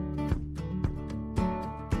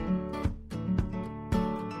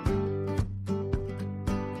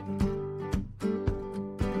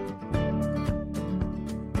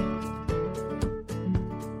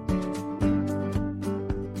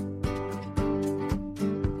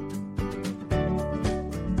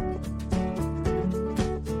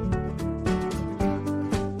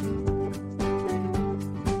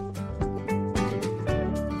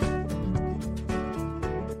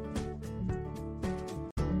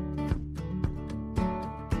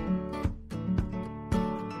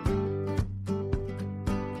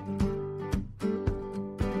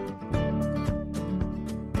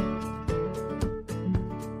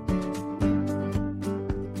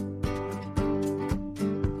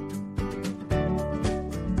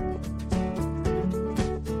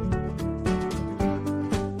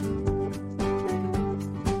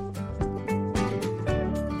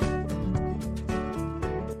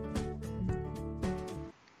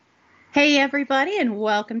Hey, everybody, and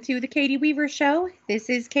welcome to the Katie Weaver Show. This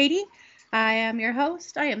is Katie. I am your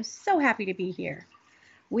host. I am so happy to be here.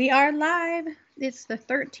 We are live. It's the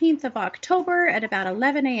 13th of October at about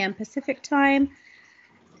 11 a.m. Pacific time,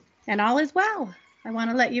 and all is well. I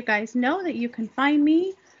want to let you guys know that you can find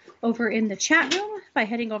me over in the chat room by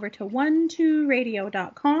heading over to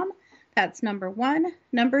 12radio.com. That's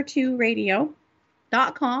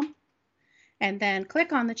number2radio.com. And then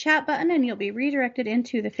click on the chat button and you'll be redirected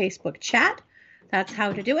into the Facebook chat. That's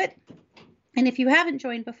how to do it. And if you haven't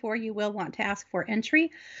joined before, you will want to ask for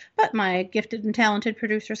entry, but my gifted and talented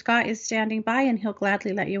producer Scott is standing by and he'll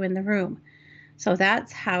gladly let you in the room. So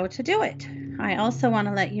that's how to do it. I also want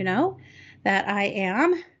to let you know that I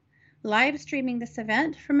am live streaming this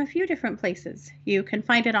event from a few different places. You can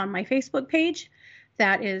find it on my Facebook page.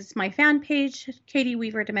 That is my fan page, Katie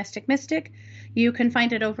Weaver Domestic Mystic. You can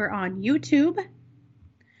find it over on YouTube.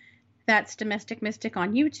 That's Domestic Mystic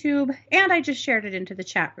on YouTube. And I just shared it into the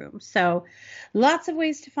chat room. So lots of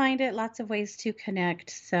ways to find it, lots of ways to connect.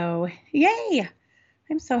 So yay!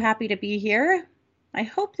 I'm so happy to be here. I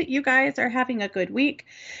hope that you guys are having a good week.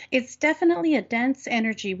 It's definitely a dense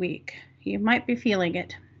energy week. You might be feeling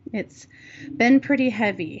it. It's been pretty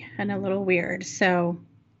heavy and a little weird. So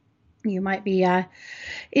you might be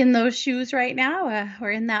in those shoes right now or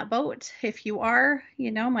in that boat. If you are,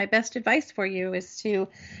 my best advice for you is to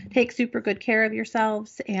take super good care of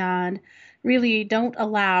yourselves and really don't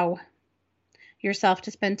allow yourself to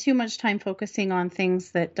spend too much time focusing on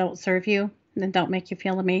things that don't serve you and don't make you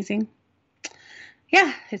feel amazing.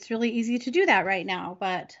 Yeah, it's really easy to do that right now,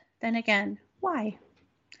 but then again, why?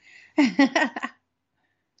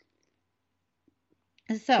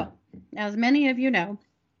 So, as many of you know,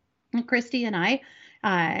 Christy and I,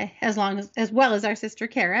 as well as our sister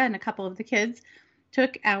Kara and a couple of the kids,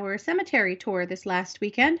 took our cemetery tour this last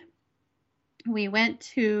weekend. We went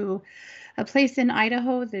to a place in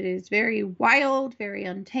Idaho that is very wild, very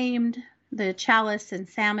untamed, the Chalice and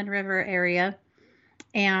Salmon River area.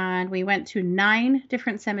 And we went to 9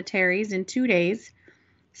 different cemeteries in 2 days,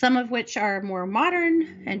 some of which are more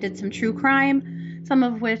modern and did some true crime, some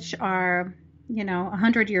of which are,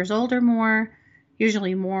 100 years old or more,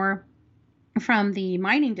 usually more, from the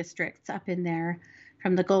mining districts up in there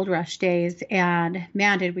from the gold rush days. And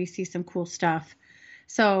man, did we see some cool stuff.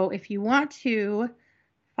 So if you want to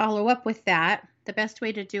follow up with that, the best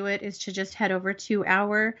way to do it is to just head over to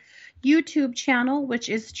our YouTube channel, which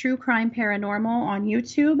is True Crime Paranormal on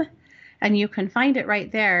YouTube. And you can find it right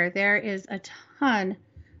there. There is a ton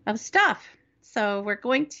of stuff. So we're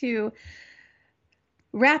going to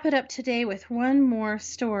wrap it up today with one more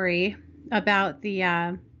story about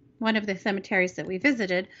the one of the cemeteries that we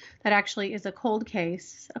visited that actually is a cold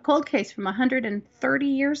case from 130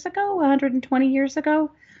 years ago, 120 years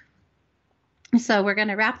ago. So we're going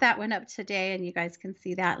to wrap that one up today, and you guys can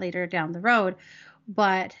see that later down the road.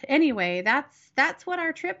 But anyway, that's what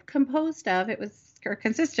our trip consisted of.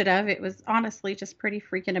 It was honestly just pretty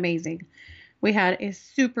freaking amazing. We had a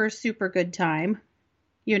super, super good time.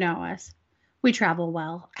 You know us. We travel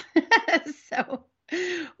well. So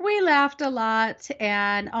we laughed a lot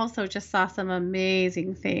and also just saw some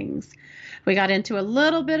amazing things. We got into a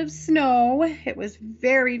little bit of snow. It was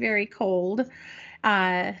very, very cold.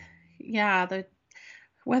 The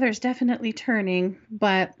weather's definitely turning,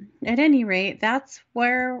 but at any rate, that's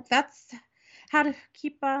how to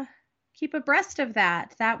keep abreast of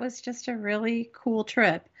that. That was just a really cool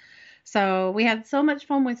trip. So we had so much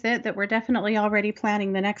fun with it that we're definitely already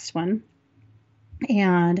planning the next one.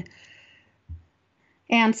 And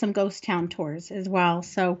some ghost town tours as well.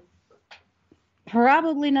 So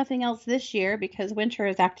probably nothing else this year because winter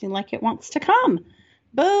is acting like it wants to come.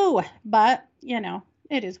 Boo! But,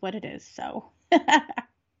 it is what it is. So,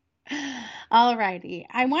 alrighty.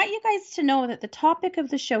 I want you guys to know that the topic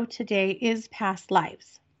of the show today is past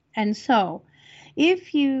lives. And so,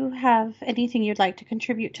 if you have anything you'd like to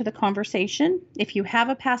contribute to the conversation, if you have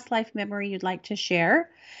a past life memory you'd like to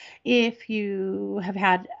share, if you have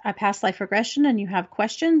had a past life regression and you have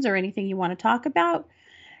questions or anything you want to talk about,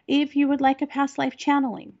 if you would like a past life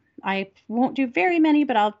channeling. I won't do very many,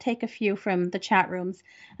 but I'll take a few from the chat rooms.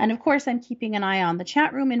 And of course, I'm keeping an eye on the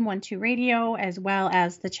chat room in 12 Radio, as well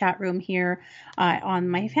as the chat room here on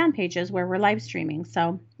my fan pages where we're live streaming.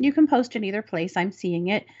 So you can post in either place. I'm seeing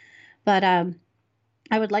it. But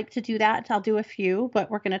I would like to do that. I'll do a few,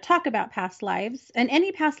 but we're going to talk about past lives. And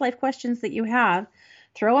any past life questions that you have,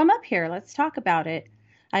 throw them up here. Let's talk about it.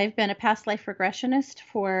 I've been a past life regressionist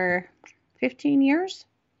for 15 years,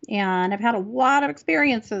 and I've had a lot of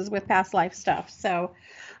experiences with past life stuff. So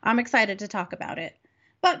I'm excited to talk about it.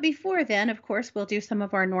 But before then, of course, we'll do some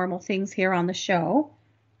of our normal things here on the show.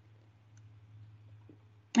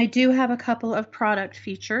 I do have a couple of product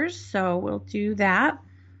features, so we'll do that.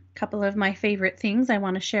 A couple of my favorite things I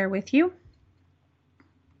want to share with you.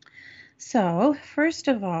 So first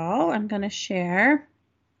of all, I'm going to share,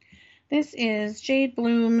 this is Jade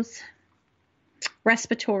Bloom's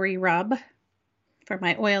Respiratory Rub for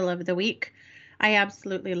my oil of the week. I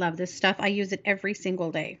absolutely love this stuff. I use it every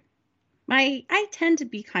single day. I tend to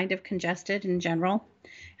be kind of congested in general,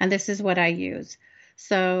 and this is what I use.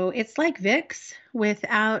 So it's like Vicks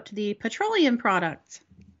without the petroleum products.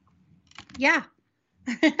 Yeah.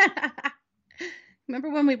 Remember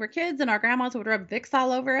when we were kids and our grandmas would rub Vicks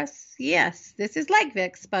all over us? Yes, this is like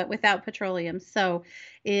Vicks, but without petroleum. So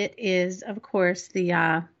it is, of course,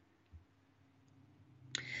 this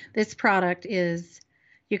product is,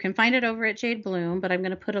 you can find it over at Jade Bloom, but I'm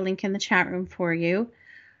going to put a link in the chat room for you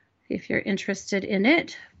if you're interested in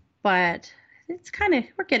it. But it's kind of,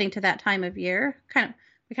 we're getting to that time of year.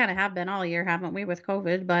 We kind of have been all year, haven't we, with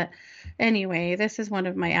COVID? But anyway, this is one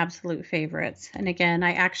of my absolute favorites. And again,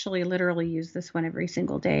 I actually literally use this one every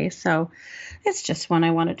single day. So it's just one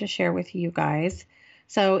I wanted to share with you guys.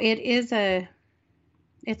 So it's a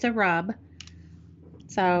rub.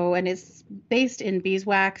 So, and it's based in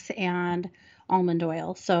beeswax and almond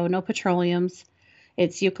oil. So no petroleums.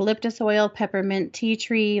 It's eucalyptus oil, peppermint, tea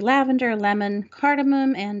tree, lavender, lemon,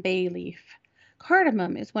 cardamom, and bay leaf.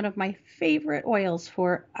 Cardamom is one of my favorite oils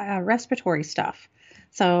for respiratory stuff.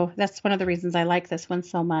 So that's one of the reasons I like this one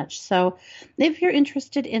so much. So if you're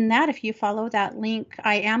interested in that, if you follow that link,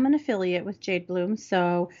 I am an affiliate with Jade Bloom,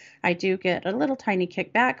 so I do get a little tiny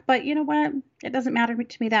kickback. But you know what? It doesn't matter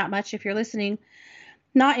to me that much. If you're listening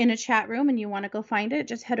not in a chat room and you want to go find it,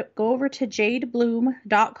 just go over to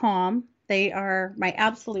jadebloom.com. They are my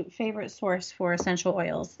absolute favorite source for essential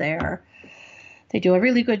oils. They do a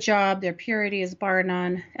really good job. Their purity is bar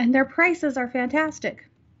none, and their prices are fantastic.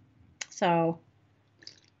 So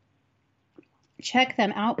check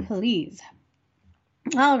them out, please.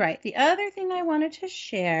 All right, the other thing I wanted to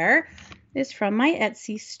share is from my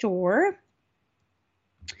Etsy store.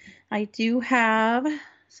 I do have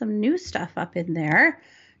some new stuff up in there.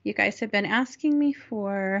 You guys have been asking me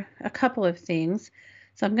for a couple of things.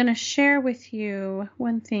 So I'm going to share with you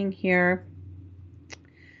one thing here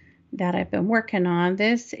that I've been working on.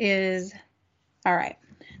 This is, all right.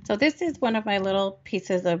 So this is one of my little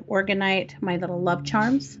pieces of Orgonite, my little love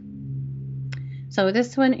charms. So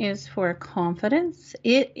this one is for confidence.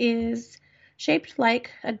 It is shaped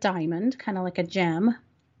like a diamond, kind of like a gem.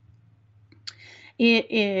 It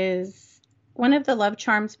is one of the love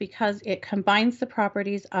charms because it combines the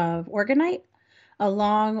properties of Orgonite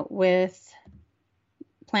along with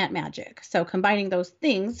plant magic. So combining those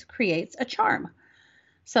things creates a charm.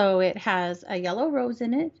 So it has a yellow rose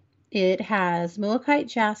in it. It has Mulakite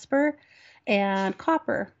jasper and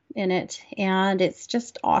copper in it, and it's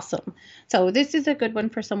just awesome. So this is a good one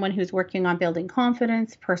for someone who's working on building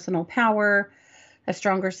confidence, personal power, a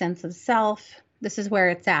stronger sense of self. This is where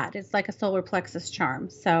it's at. It's like a solar plexus charm.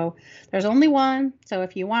 So there's only one. So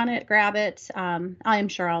if you want it, grab it. I'm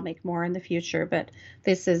sure I'll make more in the future, but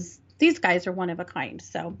these guys are one of a kind.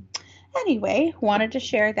 So anyway, wanted to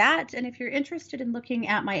share that. And if you're interested in looking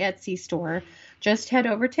at my Etsy store, just head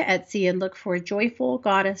over to Etsy and look for Joyful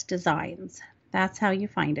Goddess Designs. That's how you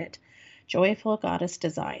find it. Joyful Goddess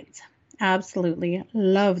Designs. Absolutely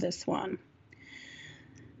love this one.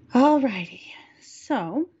 All righty.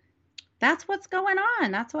 So that's what's going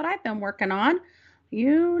on. That's what I've been working on.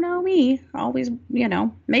 You know me, always,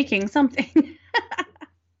 making something.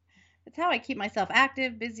 It's how I keep myself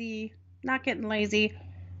active, busy, not getting lazy.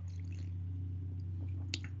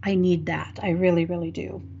 I need that. I really, really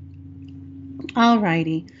do.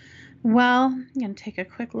 Alrighty. Well, I'm going to take a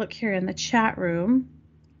quick look here in the chat room.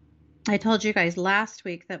 I told you guys last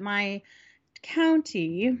week that my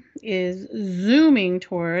county is zooming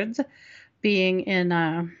towards being in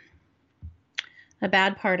a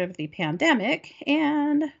bad part of the pandemic,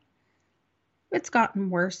 and it's gotten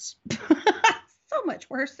worse. So much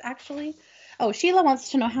worse, actually. Oh, Sheila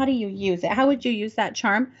wants to know, how do you use it? How would you use that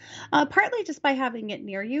charm? Partly just by having it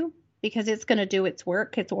near you, because it's going to do its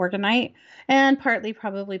work. It's Orgonite. And partly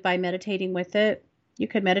probably by meditating with it. You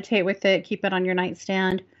could meditate with it, keep it on your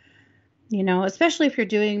nightstand. Especially if you're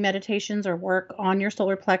doing meditations or work on your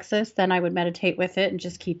solar plexus, then I would meditate with it and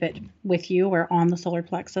just keep it with you or on the solar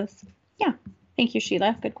plexus. Yeah. Thank you,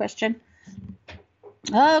 Sheila. Good question.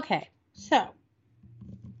 Okay. So,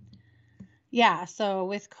 yeah. So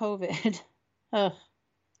with COVID, oh,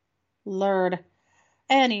 Lord.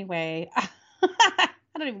 Anyway, I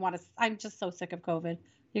don't even want to, I'm just so sick of COVID.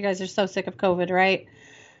 You guys are so sick of COVID, right?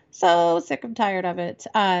 So sick and tired of it.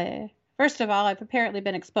 First of all, I've apparently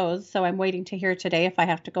been exposed, so I'm waiting to hear today if I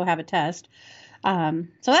have to go have a test. So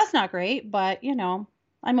that's not great, but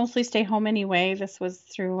I mostly stay home anyway. This was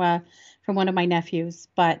through from one of my nephews,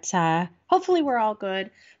 but hopefully we're all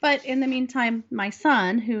good. But in the meantime, my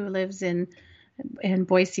son, who lives in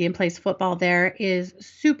Boise and plays football there, is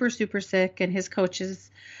super, super sick, and his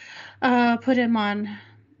coaches put him on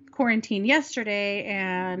quarantine yesterday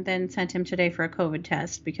and then sent him today for a COVID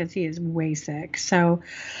test because he is way sick. So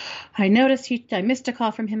I noticed I missed a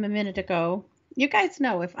call from him a minute ago. You guys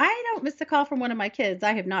know if I don't miss a call from one of my kids,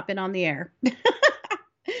 I have not been on the air.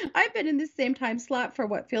 I've been in this same time slot for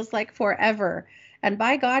what feels like forever. And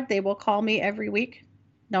by God, they will call me every week,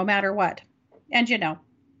 no matter what. And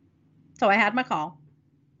so I had my call.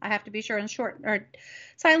 I have to be sure and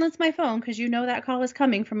silence my phone because that call is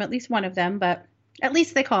coming from at least one of them, but at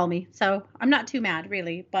least they call me. So I'm not too mad,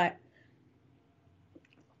 really. But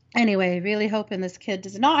anyway, really hoping this kid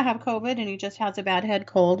does not have COVID and he just has a bad head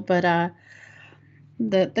cold. But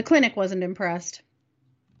the clinic wasn't impressed.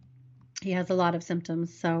 He has a lot of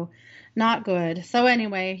symptoms, so not good. So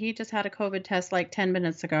anyway, he just had a COVID test like 10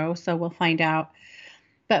 minutes ago, so we'll find out.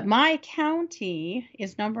 But my county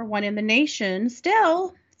is number 1 in the nation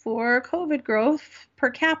still for COVID growth per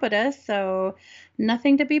capita, so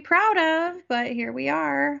nothing to be proud of, but here we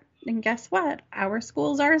are. And guess what? Our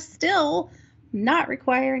schools are still not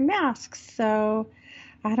requiring masks, so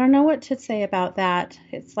I don't know what to say about that.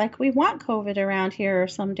 It's like we want COVID around here or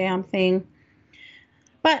some damn thing.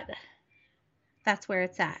 But that's where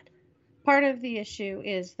it's at. Part of the issue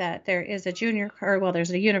is that there is there's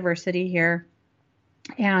a university here,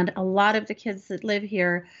 and a lot of the kids that live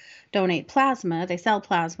here donate plasma. They sell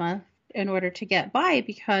plasma in order to get by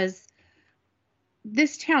because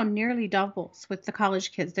this town nearly doubles with the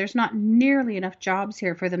college kids. There's not nearly enough jobs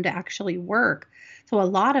here for them to actually work. So a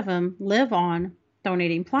lot of them live on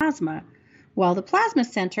donating plasma. Well, the plasma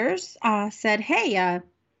centers said, hey,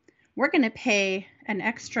 we're going to pay an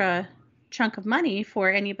extra chunk of money for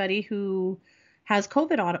anybody who has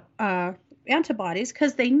COVID antibodies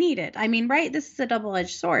because they need it. I mean, right? This is a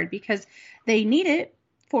double-edged sword because they need it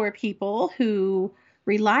for people who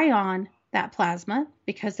rely on that plasma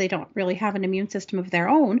because they don't really have an immune system of their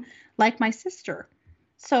own, like my sister.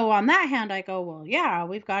 So on that hand, I go, well, yeah,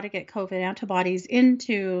 we've got to get COVID antibodies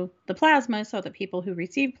into the plasma so that people who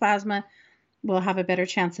receive plasma will have a better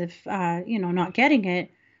chance of, not getting it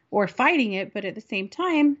or fighting it. But at the same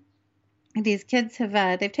time, these kids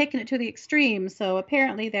they've taken it to the extreme. So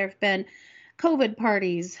apparently there have been COVID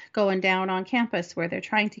parties going down on campus where they're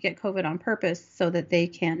trying to get COVID on purpose so that they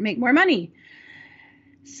can make more money.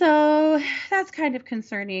 So that's kind of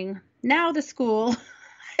concerning. Now the school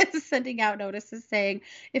is sending out notices saying,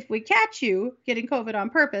 if we catch you getting COVID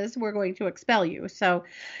on purpose, we're going to expel you. So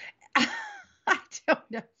I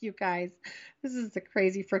don't know, you guys. This is the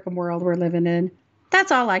crazy freaking world we're living in.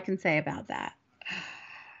 That's all I can say about that.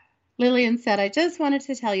 Lillian said, I just wanted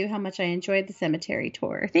to tell you how much I enjoyed the cemetery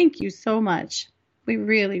tour. Thank you so much. We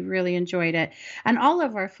really, really enjoyed it. And all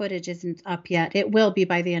of our footage isn't up yet. It will be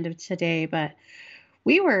by the end of today, but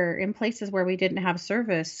we were in places where we didn't have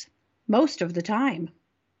service most of the time.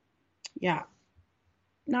 Yeah,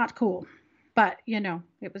 not cool. But,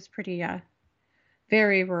 it was pretty,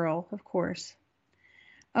 very rural, of course.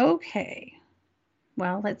 Okay.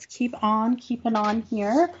 Well, let's keep on keeping on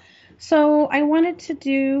here. So I wanted to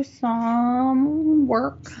do some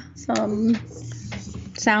some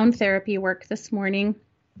sound therapy work this morning.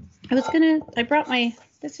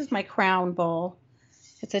 This is my crown bowl.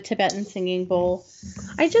 It's a Tibetan singing bowl.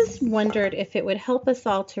 I just wondered if it would help us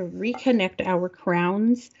all to reconnect our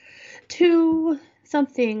crowns to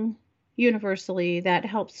something universally that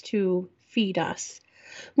helps to feed us.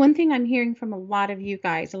 One thing I'm hearing from a lot of you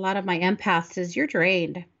guys, a lot of my empaths, is you're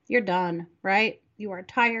drained. You're done, right? You are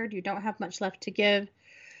tired. You don't have much left to give.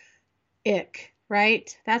 Ick,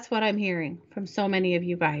 right? That's what I'm hearing from so many of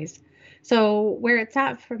you guys. So where it's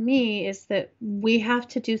at for me is that we have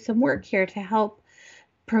to do some work here to help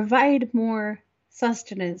provide more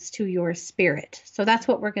sustenance to your spirit. So that's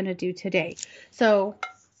what we're going to do today. So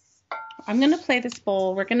I'm going to play this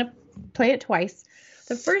bowl. We're going to play it twice.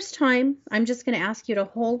 The first time, I'm just going to ask you to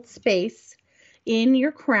hold space in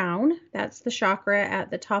your crown. That's the chakra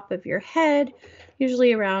at the top of your head,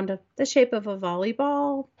 usually around the shape of a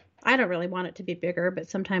volleyball. I don't really want it to be bigger, but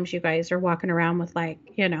sometimes you guys are walking around with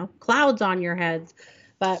clouds on your heads.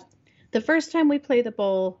 But the first time we play the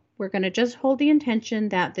bowl, we're going to just hold the intention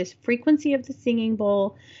that this frequency of the singing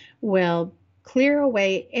bowl will clear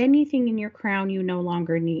away anything in your crown you no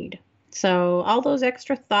longer need. So all those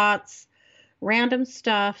extra thoughts, random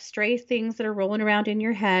stuff, stray things that are rolling around in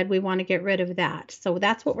your head. We want to get rid of that. So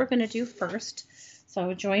that's what we're going to do first.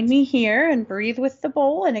 So join me here and breathe with the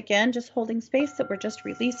bowl. And again, just holding space, that we're just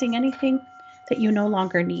releasing anything that you no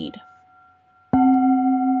longer need.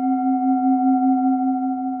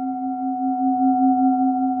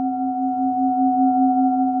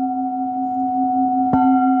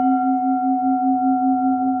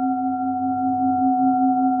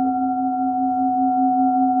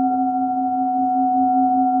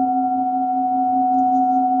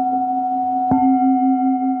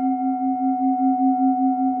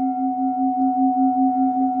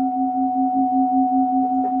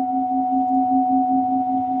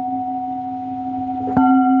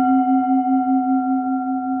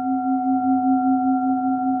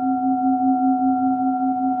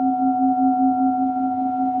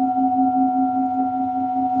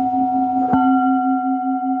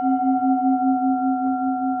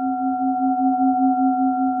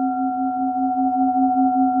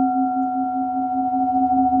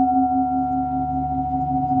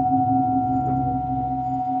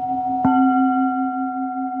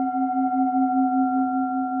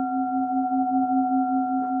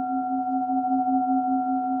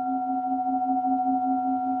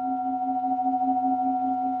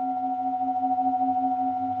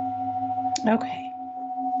 Okay.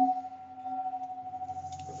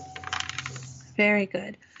 Very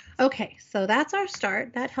good. Okay, so that's our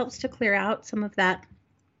start. That helps to clear out some of that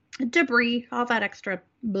debris, all that extra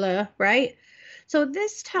blah, right? So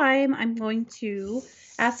this time I'm going to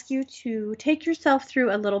ask you to take yourself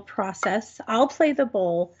through a little process. I'll play the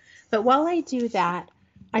bowl, but while I do that,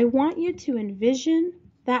 I want you to envision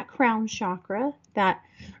that crown chakra, that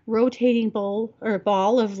rotating bowl or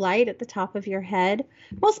ball of light at the top of your head.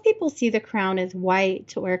 Most people see the crown as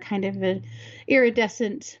white or kind of an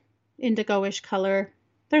iridescent indigo-ish color.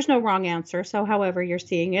 There's no wrong answer, so however you're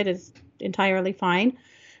seeing it is entirely fine.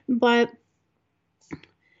 But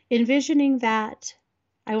envisioning that,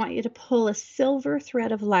 I want you to pull a silver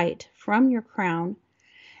thread of light from your crown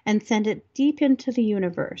and send it deep into the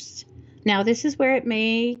universe. Now, this is where it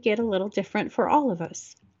may get a little different for all of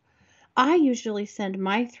us. I usually send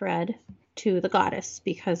my thread to the goddess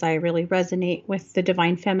because I really resonate with the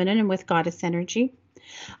divine feminine and with goddess energy.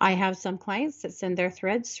 I have some clients that send their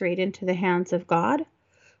threads straight into the hands of God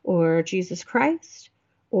or Jesus Christ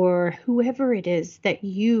or whoever it is that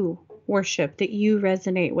you worship, that you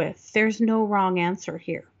resonate with. There's no wrong answer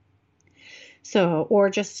here. So,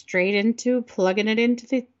 or just straight into plugging it into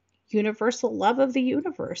the universal love of the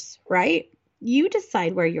universe, right? You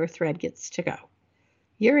decide where your thread gets to go.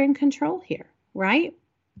 You're in control here, right?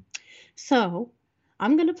 So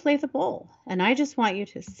I'm going to play the bowl, and I just want you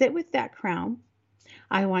to sit with that crown.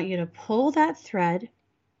 I want you to pull that thread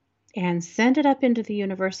and send it up into the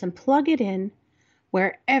universe and plug it in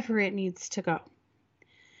wherever it needs to go.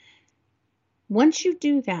 Once you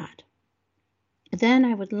do that, then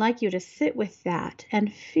I would like you to sit with that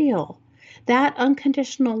and feel that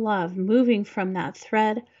unconditional love moving from that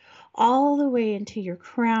thread all the way into your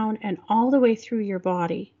crown and all the way through your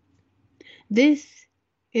body. This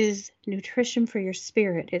is nutrition for your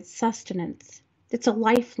spirit. It's sustenance. It's a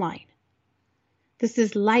lifeline. This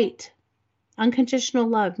is light, unconditional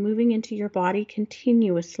love moving into your body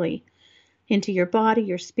continuously, into your body,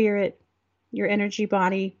 your spirit, your energy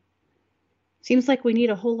body. Seems like we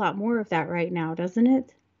need a whole lot more of that right now, doesn't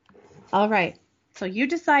it? All right. So you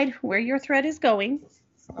decide where your thread is going.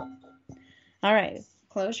 All right.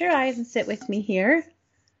 Close your eyes and sit with me here.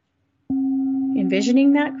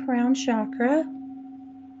 Envisioning that crown chakra.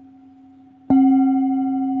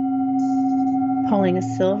 Pulling a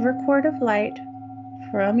silver cord of light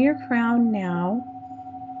from your crown now.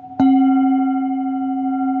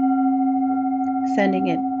 Sending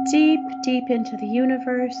it deep, deep into the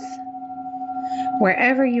universe,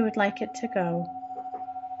 wherever you would like it to go.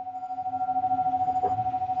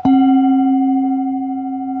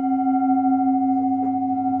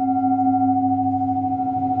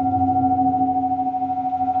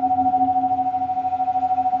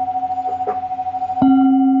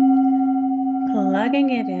 Plugging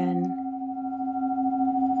it in,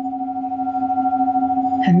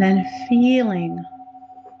 and then feeling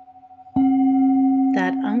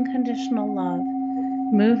that unconditional love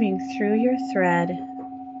moving through your thread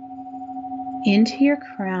into your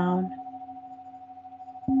crown,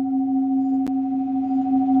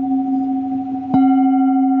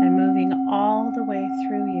 and moving all the way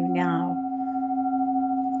through you now,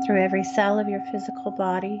 through every cell of your physical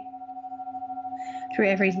body, through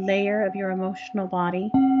every layer of your emotional body,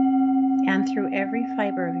 and through every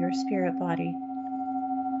fiber of your spirit body.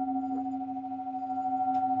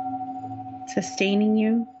 sustaining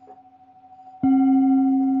you,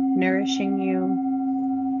 nourishing you,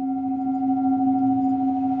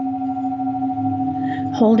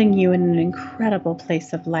 holding you in an incredible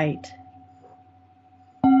place of light.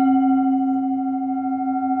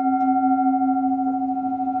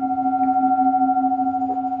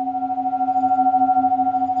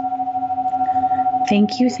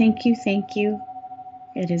 Thank you, thank you, thank you.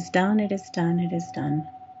 It is done, it is done, it is done.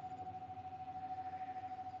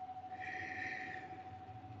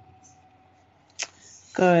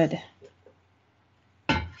 Good.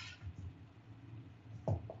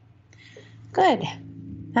 Good.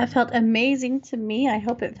 That felt amazing to me. I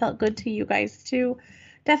hope it felt good to you guys too.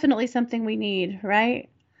 Definitely something we need, right?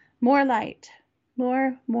 More light.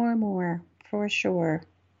 More, for sure.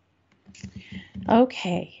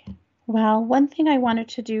 Okay. Well, one thing I wanted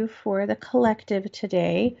to do for the collective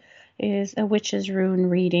today is a witch's rune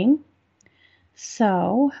reading.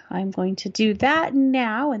 So I'm going to do that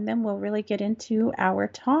now, and then we'll really get into our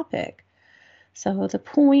topic. So the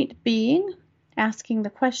point being, asking the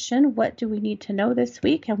question, what do we need to know this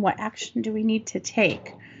week and what action do we need to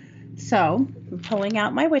take? So I'm pulling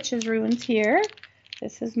out my witch's runes here.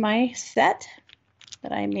 This is my set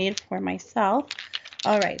that I made for myself.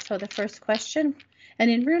 All right, so the first question, and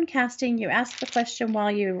in rune casting, you ask the question while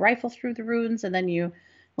you rifle through the runes, and then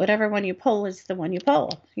whatever one you pull is the one you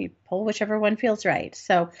pull. You pull whichever one feels right.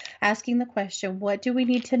 So asking the question, what do we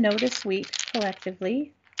need to know this week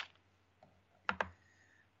collectively?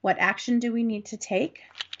 What action do we need to take?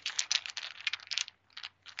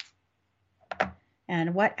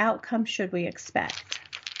 And what outcome should we expect?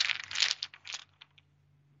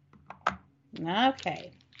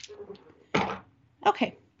 Okay.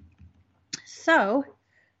 Okay. So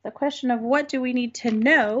the question of what do we need to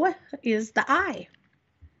know is the eye.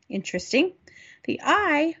 Interesting. The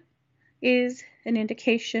eye is an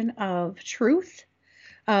indication of truth,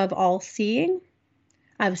 of all seeing,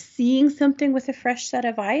 of seeing something with a fresh set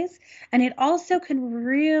of eyes. And it also can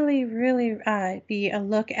really, really be a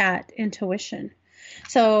look at intuition.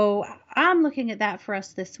 So I'm looking at that for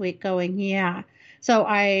us this week going, yeah. So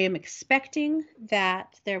I am expecting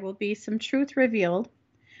that there will be some truth revealed,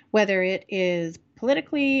 whether it is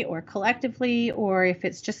politically or collectively, or if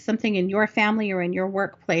it's just something in your family or in your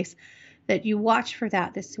workplace, that you watch for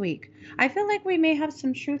that this week. I feel like we may have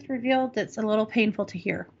some truth revealed that's a little painful to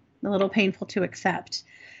hear, a little painful to accept.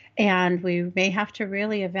 And we may have to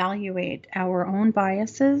really evaluate our own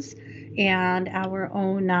biases and our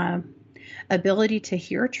own ability to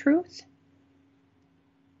hear truth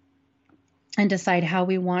and decide how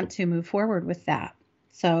we want to move forward with that.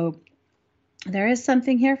 So there is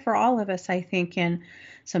something here for all of us, I think, in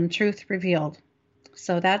some truth revealed.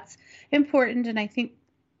 So that's important. And I think,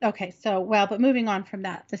 okay, but moving on from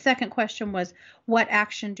that, the second question was, what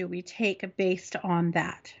action do we take based on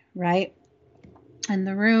that, right? And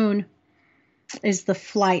the rune is the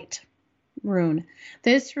flight rune.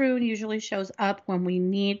 This rune usually shows up when we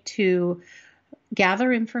need to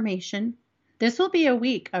gather information. This will be a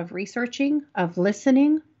week of researching, of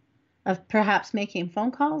listening, of perhaps making phone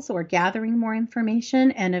calls or gathering more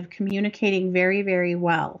information, and of communicating very, very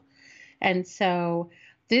well. And so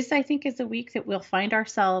this, I think, is a week that we'll find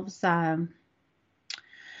ourselves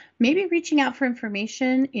maybe reaching out for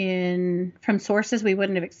information from sources we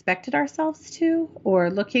wouldn't have expected ourselves to, or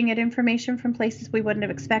looking at information from places we wouldn't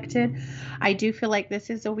have expected. I do feel like this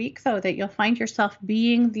is a week, though, that you'll find yourself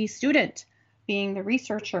being the student, being the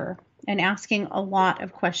researcher, and asking a lot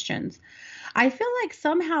of questions. I feel like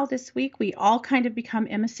somehow this week we all kind of become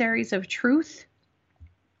emissaries of truth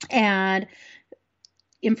and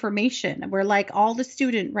information. We're like all the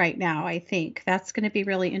student right now. I think that's going to be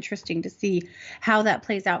really interesting to see how that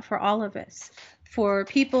plays out for all of us. For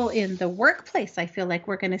people in the workplace, I feel like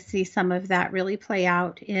we're going to see some of that really play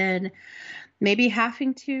out in maybe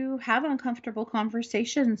having to have uncomfortable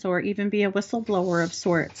conversations or even be a whistleblower of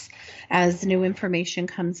sorts as new information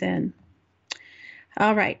comes in.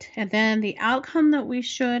 All right, and then the outcome that we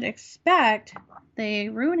should expect, the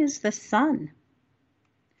rune is the sun.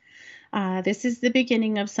 This is the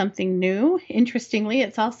beginning of something new. Interestingly,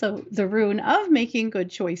 it's also the rune of making good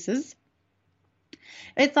choices.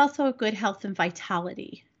 It's also good health and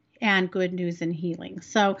vitality and good news and healing.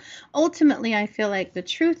 So ultimately, I feel like the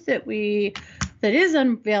truth that is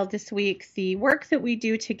unveiled this week, the work that we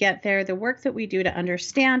do to get there, the work that we do to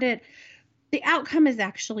understand it, the outcome is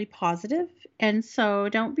actually positive. And so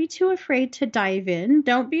don't be too afraid to dive in.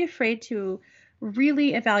 Don't be afraid to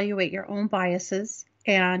really evaluate your own biases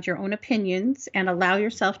and your own opinions and allow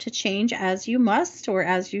yourself to change as you must or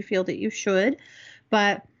as you feel that you should.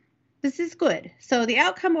 But this is good. So the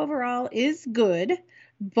outcome overall is good.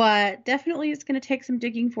 but definitely it's going to take some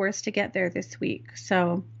digging for us to get there this week.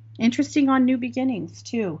 So interesting on new beginnings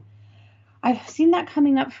too. I've seen that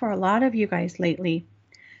coming up for a lot of you guys lately.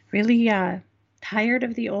 Really tired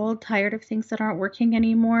of the old, tired of things that aren't working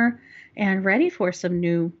anymore, and ready for some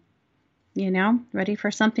new, ready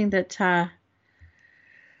for something that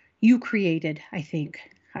you created, I think.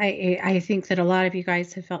 I think that a lot of you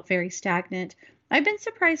guys have felt very stagnant. I've been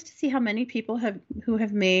surprised to see how many people who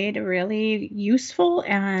have made really useful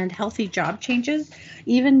and healthy job changes,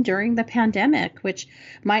 even during the pandemic, which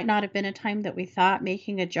might not have been a time that we thought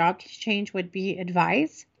making a job change would be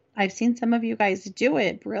advised. I've seen some of you guys do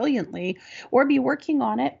it brilliantly or be working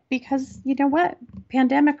on it because you know what,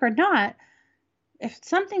 pandemic or not, if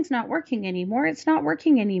something's not working anymore, it's not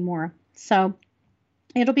working anymore. So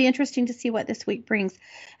it'll be interesting to see what this week brings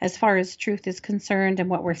as far as truth is concerned and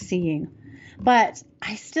what we're seeing. But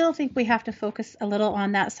I still think we have to focus a little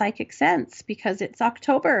on that psychic sense because it's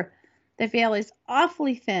October. The veil is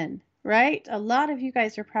awfully thin, right? A lot of you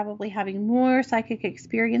guys are probably having more psychic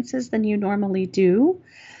experiences than you normally do.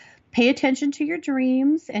 Pay attention to your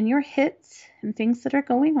dreams and your hits and things that are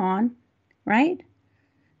going on, right?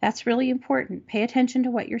 That's really important. Pay attention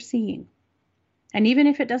to what you're seeing. And even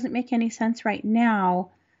if it doesn't make any sense right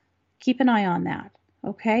now, keep an eye on that,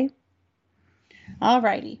 okay? All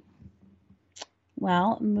righty.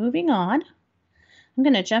 Well, moving on. I'm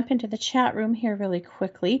going to jump into the chat room here really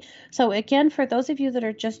quickly. So again, for those of you that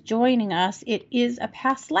are just joining us, it is a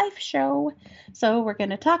past life show. So we're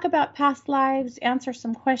going to talk about past lives, answer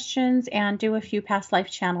some questions, and do a few past life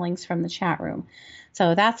channelings from the chat room.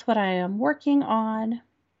 So that's what I am working on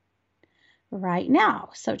right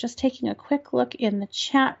now. So just taking a quick look in the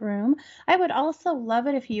chat room. I would also love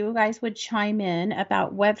it if you guys would chime in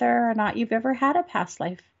about whether or not you've ever had a past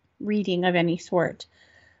life reading of any sort,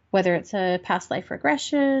 whether it's a past life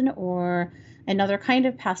regression or another kind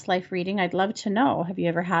of past life reading. I'd love to know. Have you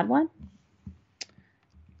ever had one?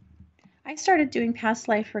 I started doing past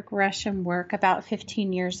life regression work about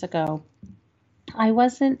 15 years ago. I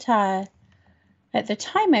wasn't at the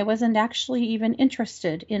time, I wasn't actually even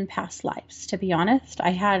interested in past lives, to be honest.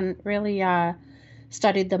 I hadn't really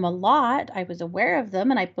studied them a lot. I was aware of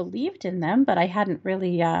them and I believed in them, but I hadn't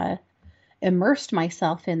really immersed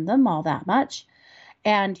myself in them all that much.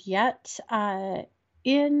 And yet,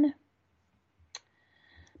 in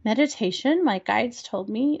meditation, my guides told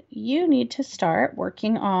me, you need to start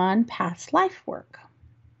working on past life work.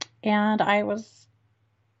 And I was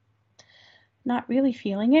not really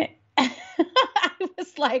feeling it. I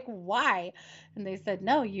was like, why? And they said,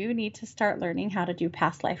 no, you need to start learning how to do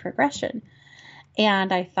past life regression.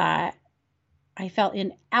 And I thought, I felt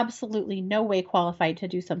in absolutely no way qualified to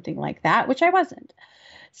do something like that, which I wasn't.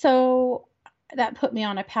 So that put me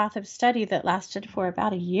on a path of study that lasted for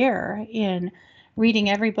about a year in reading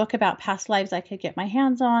every book about past lives I could get my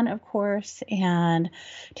hands on, of course, and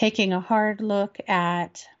taking a hard look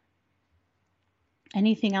at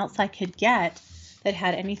anything else I could get that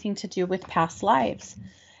had anything to do with past lives.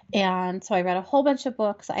 And so I read a whole bunch of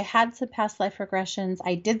books. I had some past life regressions.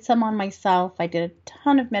 I did some on myself. I did a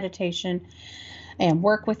ton of meditation and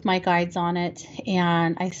work with my guides on it.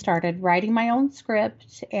 And I started writing my own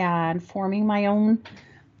script and forming my own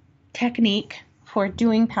technique for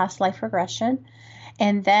doing past life regression.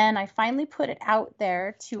 And then I finally put it out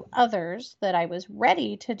there to others that I was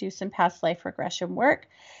ready to do some past life regression work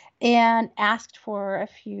and asked for a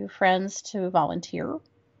few friends to volunteer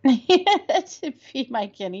to be my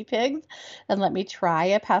guinea pigs and let me try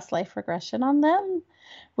a past life regression on them,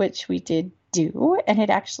 which we did do. And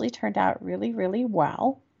it actually turned out really, really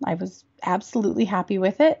well. I was absolutely happy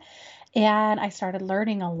with it. And I started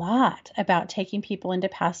learning a lot about taking people into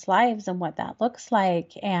past lives and what that looks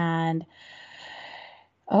like. And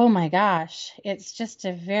oh my gosh, it's just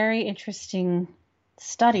a very interesting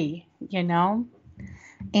study, you know?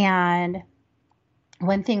 And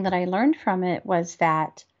one thing that I learned from it was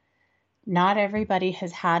that not everybody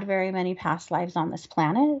has had very many past lives on this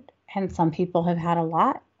planet, and some people have had a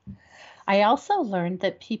lot. I also learned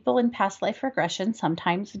that people in past life regression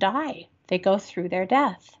sometimes die. They go through their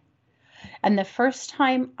death. And the first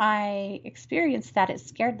time I experienced that, it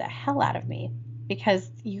scared the hell out of me because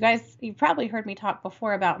you've probably heard me talk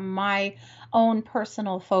before about my own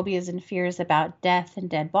personal phobias and fears about death and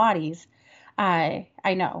dead bodies. I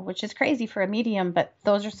know, which is crazy for a medium, but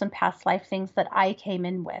those are some past life things that I came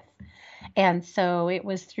in with. And so it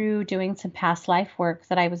was through doing some past life work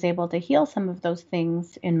that I was able to heal some of those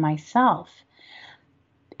things in myself.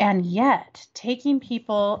 And yet, taking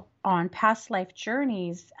people on past life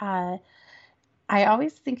journeys, I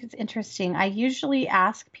always think it's interesting. I usually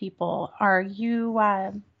ask people, are you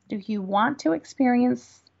Do you want to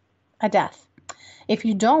experience a death? If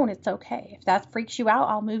you don't, it's okay. If that freaks you out,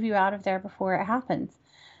 I'll move you out of there before it happens.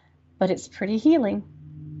 But it's pretty healing,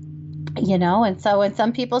 and so when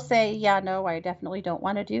some people say, yeah, no, I definitely don't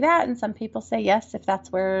want to do that. And some people say, yes, if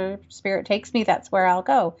that's where spirit takes me, that's where I'll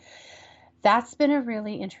go. That's been a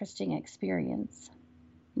really interesting experience.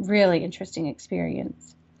 Really interesting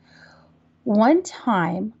experience. One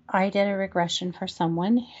time I did a regression for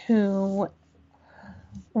someone who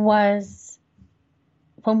was,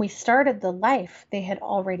 when we started the life, they had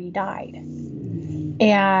already died.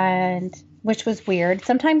 And which was weird.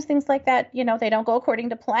 Sometimes things like that, they don't go according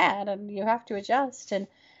to plan and you have to adjust. And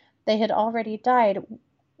they had already died.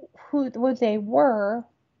 Who they were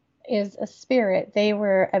is a spirit. They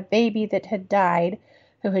were a baby that had died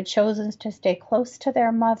who had chosen to stay close to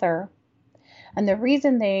their mother. And the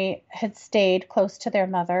reason they had stayed close to their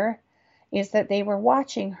mother is that they were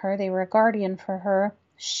watching her. They were a guardian for her.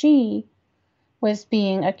 She was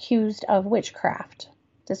being accused of witchcraft.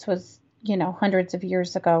 This was, hundreds of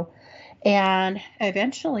years ago. And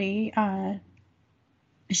eventually,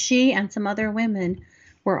 she and some other women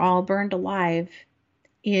were all burned alive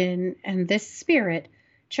and this spirit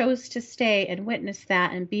chose to stay and witness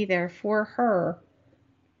that and be there for her.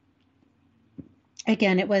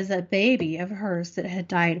 Again, it was a baby of hers that had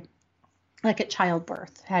died like at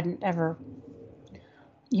childbirth, hadn't ever,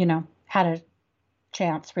 had a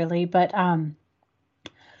chance really. But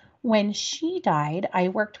when she died, I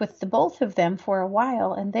worked with the both of them for a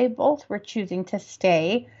while, and they both were choosing to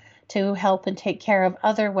stay to help and take care of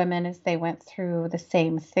other women as they went through the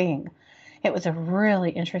same thing. It was a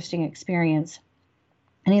really interesting experience.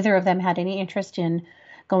 Neither of them had any interest in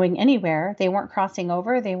going anywhere. They weren't crossing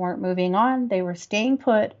over. They weren't moving on. They were staying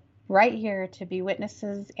put right here to be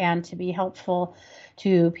witnesses and to be helpful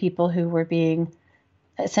to people who were being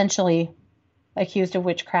essentially accused of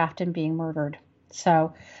witchcraft and being murdered.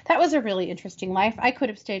 So that was a really interesting life. I could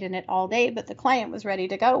have stayed in it all day, but the client was ready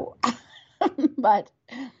to go. But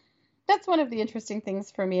that's one of the interesting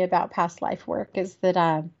things for me about past life work is that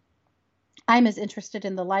I'm as interested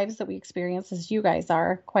in the lives that we experience as you guys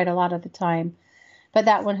are quite a lot of the time. But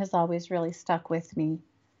that one has always really stuck with me.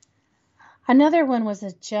 Another one was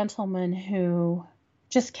a gentleman who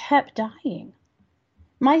just kept dying.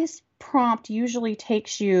 My prompt usually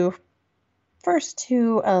takes you first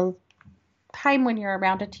to a time when you're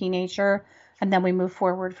around a teenager, and then we move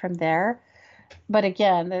forward from there. But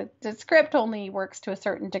again, the script only works to a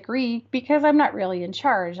certain degree because I'm not really in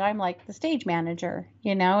charge. I'm like the stage manager,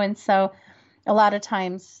 and so a lot of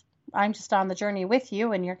times I'm just on the journey with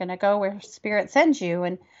you and you're going to go where spirit sends you.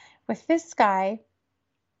 And with this guy,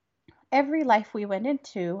 every life we went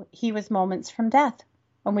into, he was moments from death.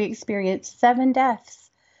 When we experienced 7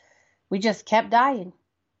 deaths, we just kept dying.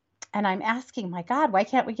 And I'm asking, my God, why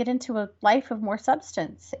can't we get into a life of more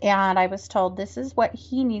substance? And I was told this is what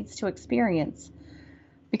he needs to experience.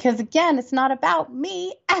 Because again, it's not about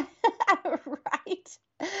me, right?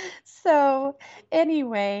 So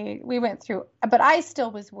anyway, we went through, but I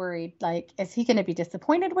still was worried, like, is he going to be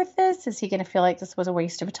disappointed with this? Is he going to feel like this was a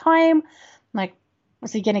waste of time? Like,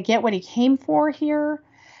 was he going to get what he came for here?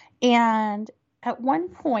 And at one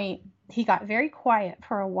point, he got very quiet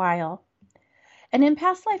for a while. And in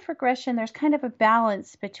past life regression, there's kind of a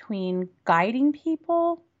balance between guiding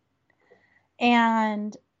people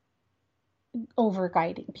and over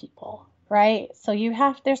guiding people, right? So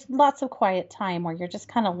there's lots of quiet time where you're just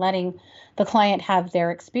kind of letting the client have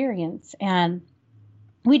their experience. And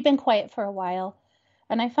we'd been quiet for a while.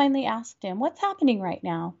 And I finally asked him, what's happening right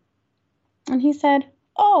now? And he said,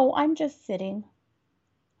 oh, I'm just sitting.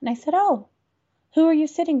 And I said, oh, who are you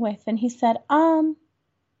sitting with? And he said,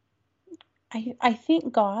 I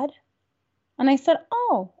think God. And I said,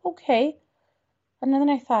 oh, okay. And then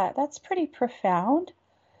I thought, that's pretty profound.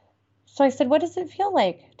 So I said, what does it feel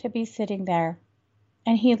like to be sitting there?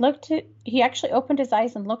 And he actually opened his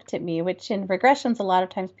eyes and looked at me, which in regressions, a lot of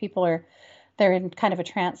times they're in kind of a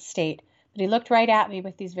trance state. But he looked right at me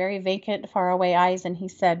with these very vacant, faraway eyes. And he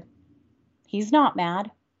said, he's not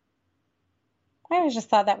mad. I just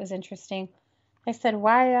thought that was interesting. I said,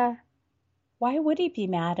 why would he be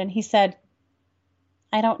mad? And he said,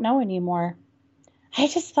 I don't know anymore. I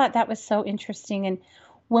just thought that was so interesting. And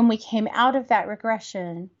when we came out of that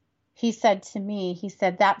regression, he said to me,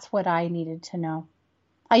 that's what I needed to know.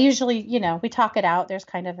 I usually, we talk it out. There's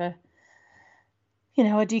kind of a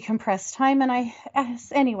decompressed time. And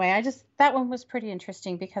that one was pretty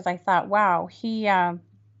interesting because I thought, wow, he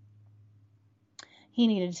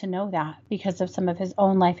needed to know that because of some of his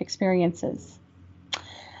own life experiences.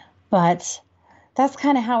 But that's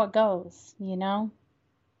kind of how it goes,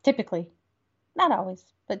 typically. Not always,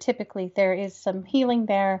 but typically there is some healing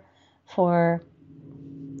there for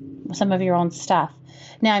some of your own stuff.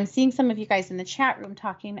 Now, I'm seeing some of you guys in the chat room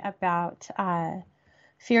talking about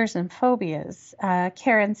fears and phobias.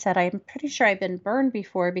 Karen said, I'm pretty sure I've been burned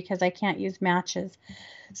before because I can't use matches.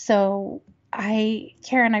 So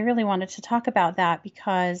Karen, I really wanted to talk about that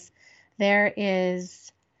because there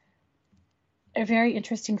is a very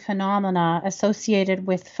interesting phenomena associated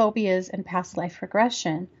with phobias and past life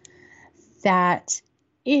regression, that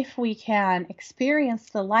if we can experience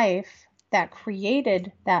the life that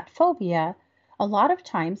created that phobia, a lot of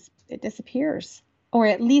times it disappears, or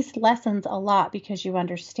at least lessens a lot, because you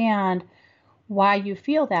understand why you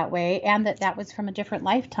feel that way and that that was from a different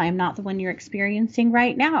lifetime, not the one you're experiencing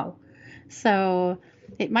right now. So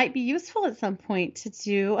it might be useful at some point to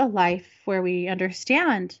do a life where we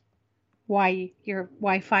understand why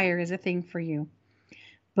fire is a thing for you.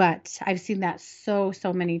 But I've seen that so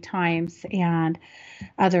many times, and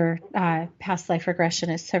other past life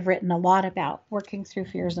regressionists have written a lot about working through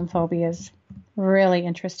fears and phobias. Really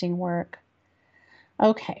interesting work.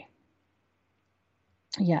 Okay.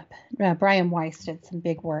 Yep. Brian Weiss did some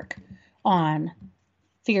big work on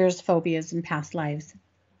fears, phobias, and past lives.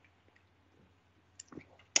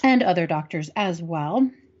 And other doctors as well.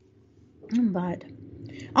 But,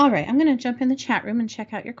 all right, I'm going to jump in the chat room and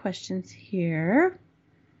check out your questions here.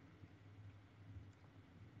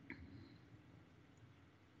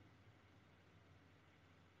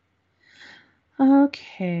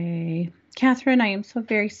 Okay. Catherine, I am so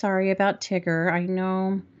very sorry about Tigger. I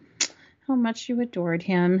know how much you adored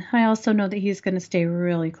him. I also know that he's going to stay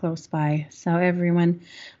really close by. So everyone,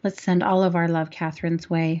 let's send all of our love Catherine's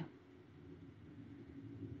way.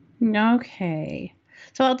 Okay.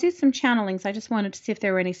 So I'll do some channelings. I just wanted to see if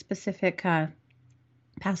there were any specific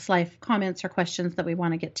past life comments or questions that we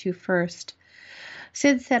want to get to first.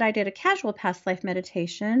 Sid said, I did a casual past life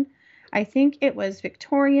meditation. I think it was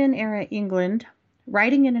Victorian era England,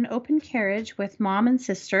 riding in an open carriage with mom and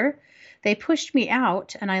sister. They pushed me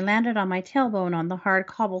out and I landed on my tailbone on the hard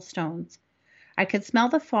cobblestones. I could smell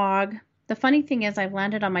the fog. The funny thing is I've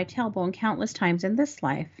landed on my tailbone countless times in this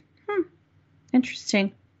life.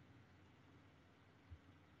 Interesting.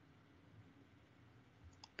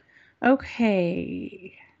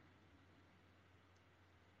 Okay.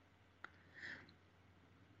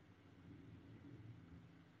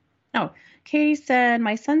 Oh, Katie said,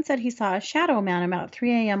 my son said he saw a shadow man about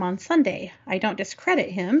 3 a.m. on Sunday. I don't discredit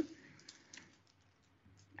him.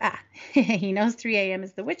 He knows 3 a.m.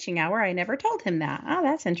 is the witching hour. I never told him that. Oh,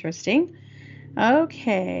 that's interesting.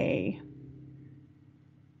 Okay.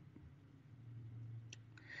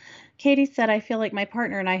 Katie said, I feel like my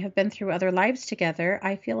partner and I have been through other lives together.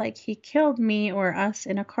 I feel like he killed me or us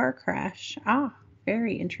in a car crash.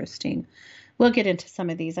 Very interesting. We'll get into some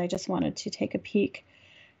of these. I just wanted to take a peek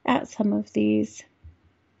at some of these.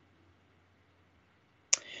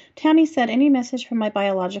 Tammy said, any message from my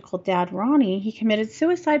biological dad, Ronnie? He committed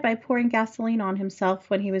suicide by pouring gasoline on himself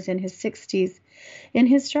when he was in his 60s in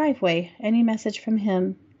his driveway. Any message from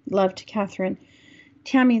him? Love to Catherine.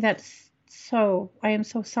 Tammy, I am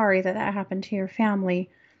so sorry that happened to your family.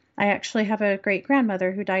 I actually have a great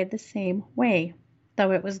grandmother who died the same way,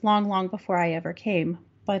 though it was long before I ever came.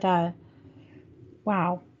 But,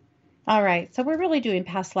 wow. All right. So we're really doing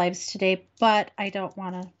past lives today, but I don't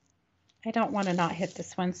want to not hit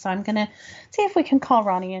this one. So I'm going to see if we can call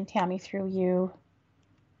Ronnie and Tammy through you.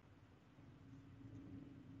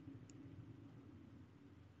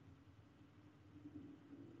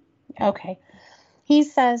 Okay. He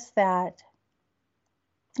says that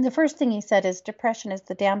the first thing he said is depression is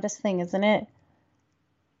the damnedest thing, isn't it?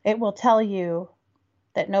 It will tell you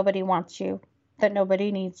that nobody wants you, that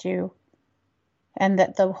nobody needs you, and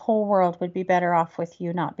that the whole world would be better off with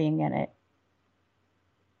you not being in it.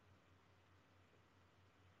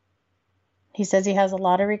 He says he has a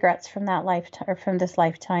lot of regrets from that lifetime, or from this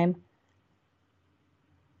lifetime.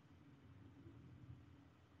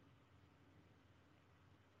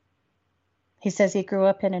 He says he grew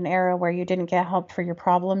up in an era where you didn't get help for your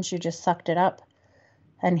problems, you just sucked it up.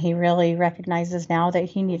 And he really recognizes now that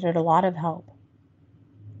he needed a lot of help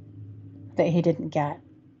that he didn't get.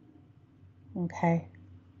 Okay.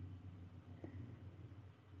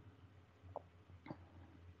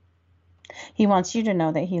 He wants you to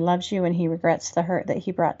know that he loves you and he regrets the hurt that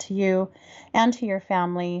he brought to you and to your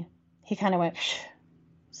family. He kind of went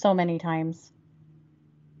so many times.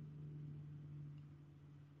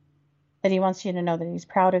 That he wants you to know that he's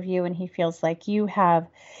proud of you and he feels like you have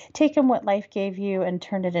taken what life gave you and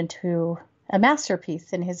turned it into a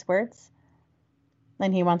masterpiece, in his words.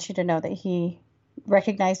 And he wants you to know that he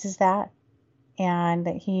recognizes that and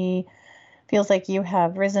that he Feels like you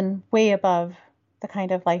have risen way above the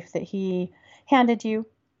kind of life that he handed you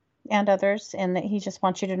and others, and that he just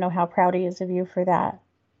wants you to know how proud he is of you for that.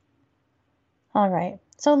 All right.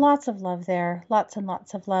 So lots of love there. Lots and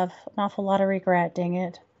lots of love. An awful lot of regret, dang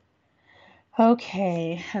it.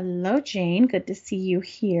 Okay. Hello, Jane. Good to see you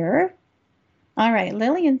here. All right.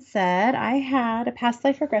 Lillian said, I had a past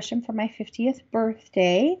life regression for my 50th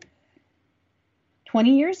birthday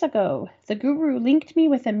 20 years ago. The guru linked me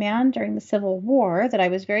with a man during the Civil War that I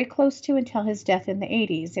was very close to until his death in the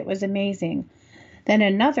 80s. It was amazing. Then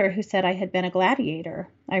another who said I had been a gladiator.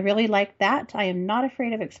 I really liked that. I am not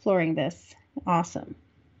afraid of exploring this. Awesome.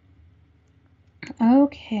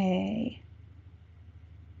 Okay.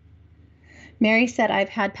 Mary said, I've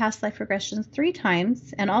had past life regressions 3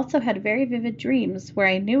 times and also had very vivid dreams where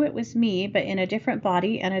I knew it was me, but in a different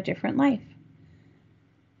body and a different life.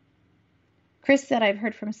 Chris said, I've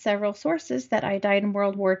heard from several sources that I died in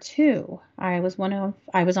World War II. I was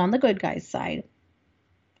on the good guys' side.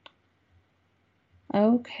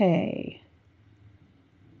 Okay.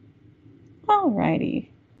 Alrighty.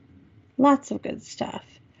 Lots of good stuff.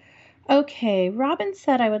 Okay, Robin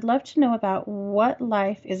said, I would love to know about what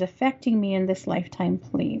life is affecting me in this lifetime,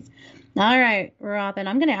 please. All right, Robin,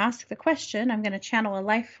 I'm going to ask the question. I'm going to channel a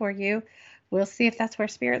life for you. We'll see if that's where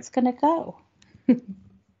Spirit's going to go.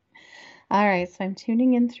 All right, so I'm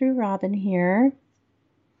tuning in through Robin here.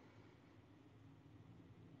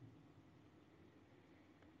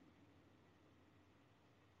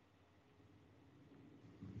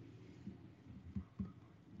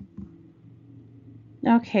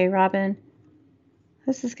 Okay, Robin,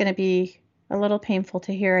 this is going to be a little painful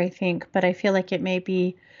to hear, I think, but I feel like it may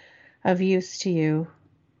be of use to you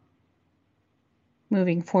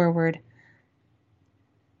moving forward.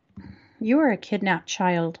 You are a kidnapped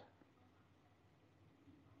child.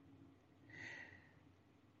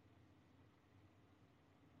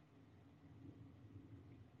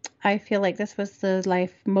 I feel like this was the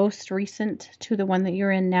life most recent to the one that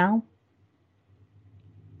you're in now.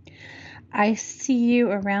 I see you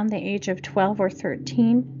around the age of 12 or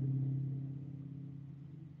 13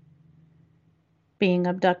 being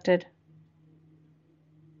abducted.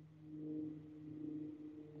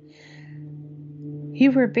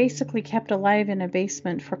 You were basically kept alive in a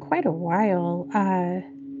basement for quite a while.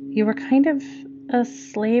 You were kind of a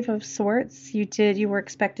slave of sorts. You were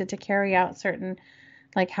expected to carry out certain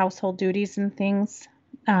like household duties and things.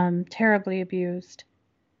 Terribly abused.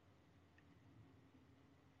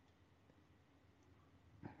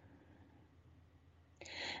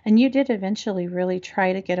 And you did eventually really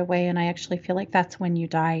try to get away, and I actually feel like that's when you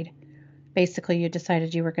died. Basically, you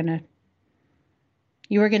decided you were gonna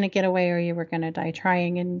get away or you were gonna die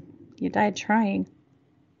trying, and you died trying.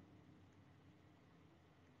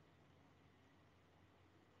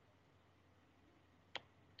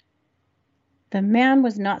 The man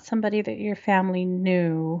was not somebody that your family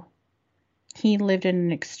knew. He lived in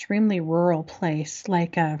an extremely rural place,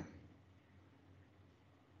 like a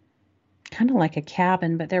kind of like a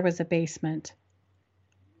cabin, but there was a basement.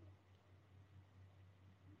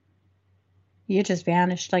 You just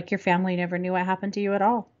vanished, like your family never knew what happened to you at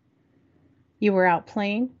all. You were out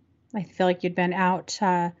playing. I feel like you'd been out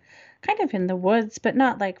kind of in the woods, but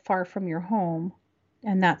not like far from your home.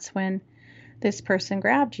 And that's when this person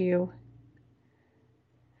grabbed you.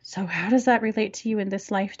 So how does that relate to you in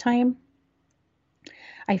this lifetime?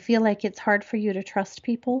 I feel like it's hard for you to trust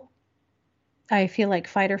people. I feel like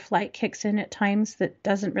fight or flight kicks in at times that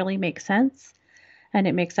doesn't really make sense, and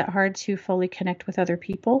it makes it hard to fully connect with other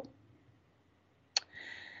people.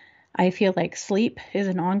 I feel like sleep is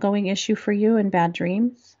an ongoing issue for you, and bad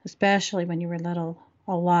dreams, especially when you were little.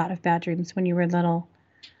 A lot of bad dreams when you were little.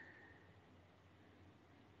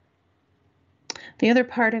 The other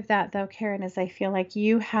part of that, though, Karen, is I feel like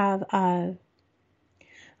you have a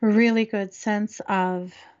really good sense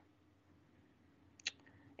of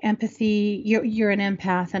empathy. You're an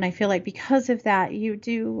empath, and I feel like because of that,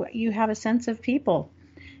 you have a sense of people,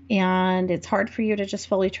 and it's hard for you to just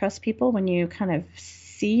fully trust people when you kind of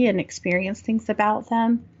see and experience things about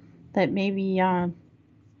them that maybe that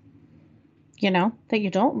you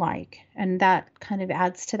don't like, and that kind of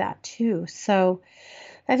adds to that too. So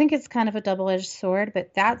I think it's kind of a double-edged sword,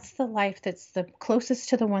 but that's the life that's the closest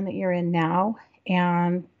to the one that you're in now.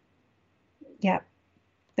 And yeah,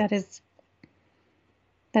 that is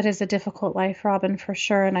a difficult life, Robin, for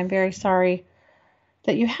sure. And I'm very sorry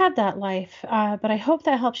that you had that life. But I hope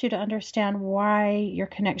that helps you to understand why your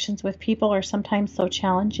connections with people are sometimes so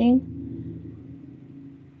challenging.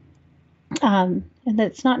 And that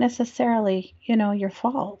it's not necessarily, your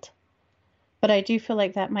fault. But I do feel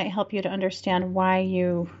like that might help you to understand why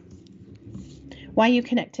you why you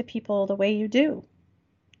connect to people the way you do.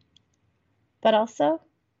 But also,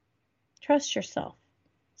 trust yourself.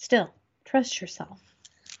 Still, trust yourself.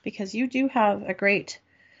 Because you do have a great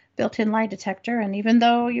built-in lie detector. And even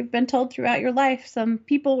though you've been told throughout your life some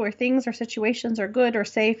people or things or situations are good or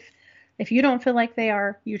safe, if you don't feel like they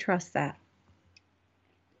are, you trust that.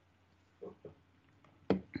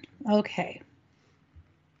 Okay.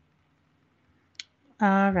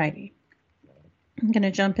 Alrighty. I'm going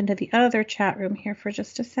to jump into the other chat room here for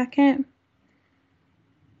just a second.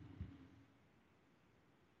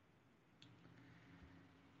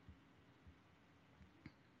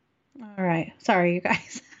 All right. Sorry, you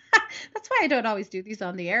guys. That's why I don't always do these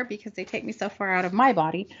on the air, because they take me so far out of my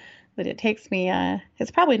body that it takes me,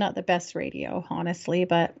 it's probably not the best radio, honestly,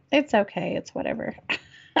 but it's okay. It's whatever.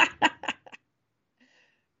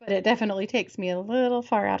 But it definitely takes me a little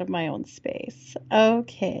far out of my own space.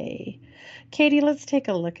 Okay. Katie, let's take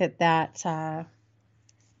a look at that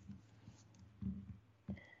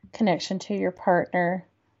connection to your partner.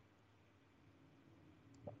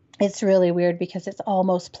 It's really weird because it's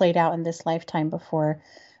almost played out in this lifetime before,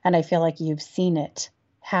 and I feel like you've seen it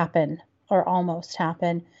happen or almost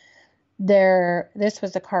happen. This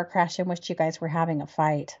was a car crash in which you guys were having a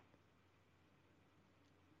fight.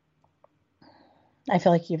 I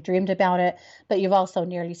feel like you've dreamed about it, but you've also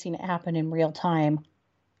nearly seen it happen in real time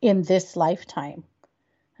in this lifetime.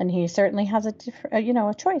 And he certainly has a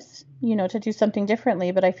choice, to do something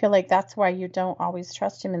differently. But I feel like that's why you don't always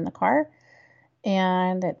trust him in the car.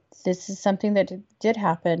 And that this is something that did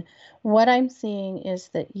happen. What I'm seeing is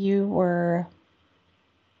that it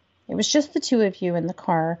was just the two of you in the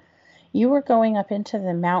car. You were going up into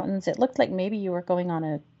the mountains. It looked like maybe you were going on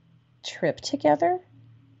a trip together.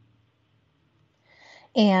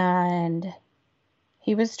 And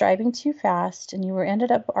he was driving too fast and you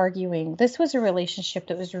ended up arguing. This was a relationship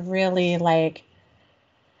that was really like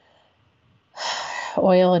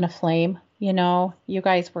oil in a flame. You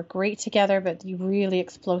guys were great together, but you really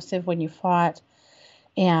explosive when you fought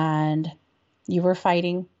and you were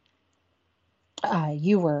fighting.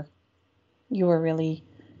 You were really,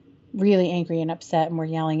 really angry and upset and were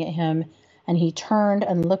yelling at him. And he turned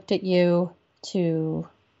and looked at you to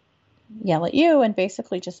yell at you and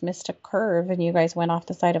basically just missed a curve and you guys went off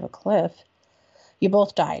the side of a cliff. You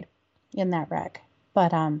both died in that wreck.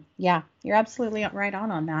 But yeah, you're absolutely right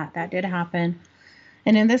on that. That did happen.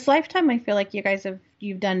 And in this lifetime, I feel like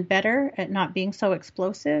you've done better at not being so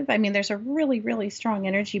explosive. I mean, there's a really, really strong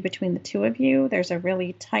energy between the two of you. There's a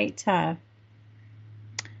really tight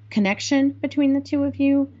connection between the two of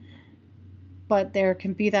you. But there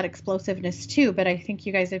can be that explosiveness too. But I think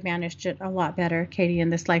you guys have managed it a lot better, Katie, in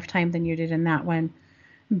this lifetime than you did in that one.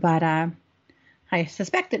 But I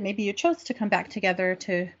suspect that maybe you chose to come back together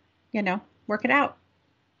to, work it out.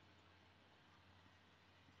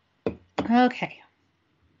 Okay.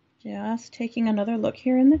 Just taking another look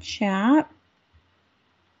here in the chat.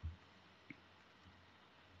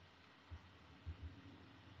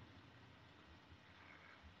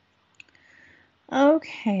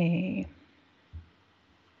 Okay.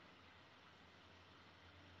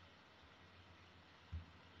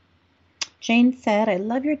 Jane said, I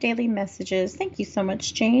love your daily messages. Thank you so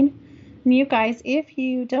much, Jane. And you guys, if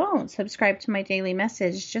you don't subscribe to my daily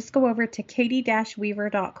message, just go over to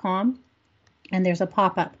katie-weaver.com and there's a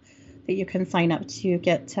pop-up that you can sign up to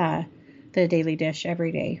get the daily dish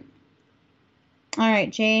every day. All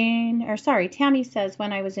right, Tammy says,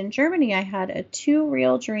 when I was in Germany, I had a too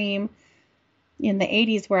real dream in the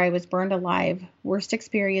 80s where I was burned alive. Worst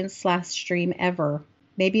experience / dream ever.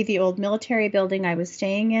 Maybe the old military building I was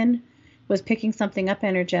staying in was picking something up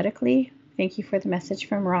energetically. Thank you for the message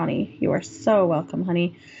from Ronnie. You are so welcome,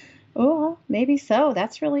 honey. Oh, maybe so.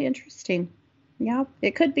 That's really interesting. Yeah,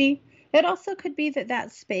 it could be. It also could be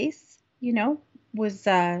that space, was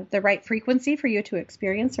the right frequency for you to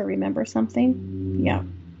experience or remember something. Yeah.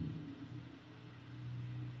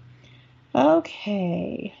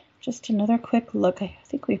 Okay. Just another quick look. I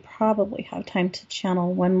think we probably have time to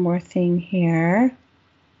channel one more thing here.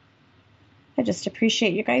 I just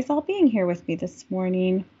appreciate you guys all being here with me this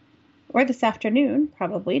morning or this afternoon,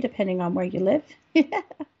 probably, depending on where you live.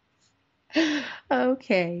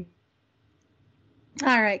 Okay.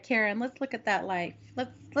 All right, Karen, let's look at that life.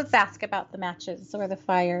 Let's ask about the matches or the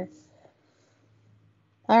fire.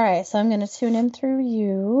 All right, so I'm going to tune in through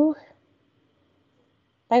you.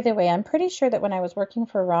 By the way, I'm pretty sure that when I was working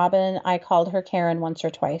for Robin, I called her Karen once or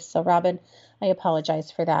twice. So Robin, I apologize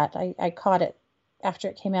for that. I caught it after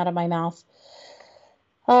it came out of my mouth.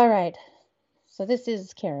 All right. So this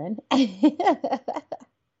is Karen.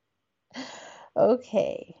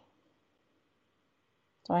 Okay.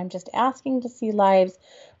 So I'm just asking to see lives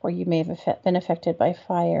where you may have been affected by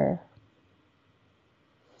fire.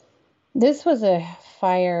 This was a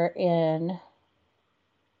fire in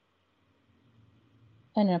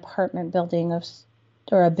an apartment building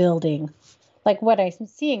or a building. Like what I'm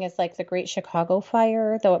seeing is like the Great Chicago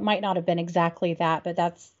Fire, though it might not have been exactly that, but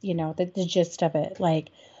that's, the gist of it. Like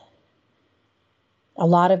a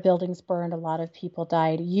lot of buildings burned, a lot of people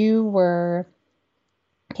died. You were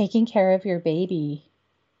taking care of your baby.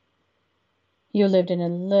 You lived in a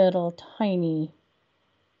little tiny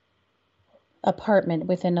apartment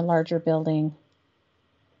within a larger building,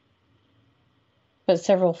 but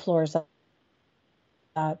several floors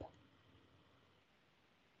up.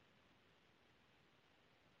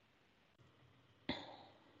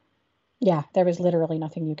 Yeah, there was literally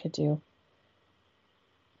nothing you could do.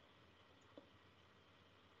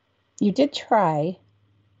 You did try.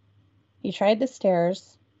 You tried the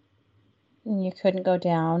stairs, and you couldn't go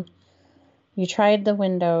down. You tried the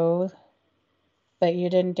window, but you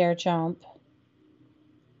didn't dare jump.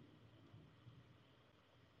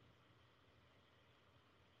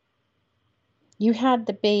 You had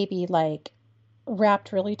the baby, like,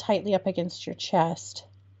 wrapped really tightly up against your chest.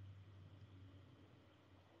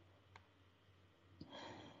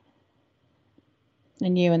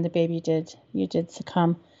 And you and the baby did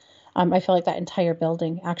succumb. I feel like that entire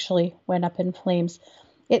building actually went up in flames.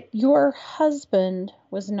 Your husband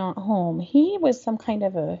was not home. He was some kind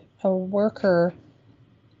of a worker,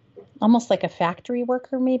 almost like a factory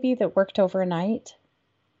worker maybe, that worked overnight.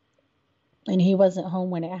 And he wasn't home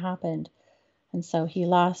when it happened. And so he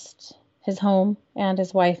lost his home and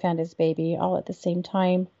his wife and his baby all at the same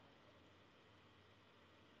time.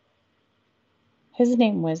 His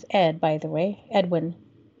name was Ed, by the way, Edwin.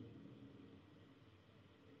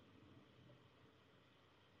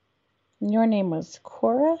 And your name was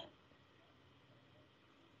Cora?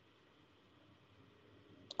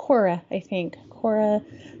 Cora, I think.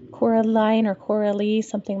 Coraline or Coralie,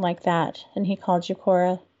 something like that. And he called you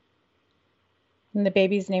Cora. And the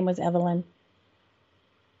baby's name was Evelyn.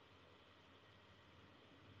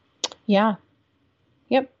 Yeah.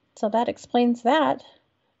 Yep. So that explains that.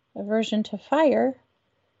 Aversion to fire.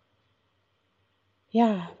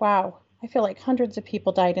 Yeah. Wow. I feel like hundreds of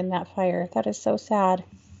people died in that fire. That is so sad.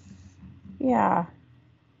 Yeah.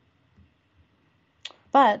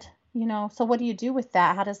 But, so what do you do with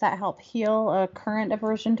that? How does that help heal a current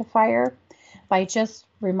aversion to fire? By just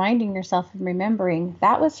reminding yourself and remembering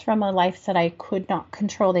that was from a life that I could not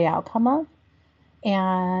control the outcome of.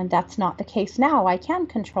 And that's not the case now. I can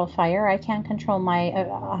control fire. I can control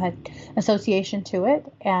my association to it.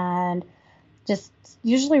 And just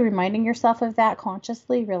usually reminding yourself of that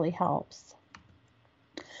consciously really helps.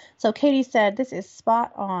 So Katie said, this is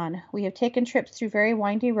spot on. We have taken trips through very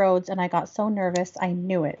windy roads and I got so nervous. I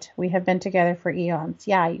knew it. We have been together for eons.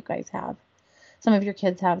 Yeah, you guys have. Some of your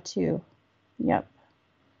kids have too. Yep.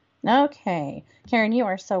 Okay. Karen, you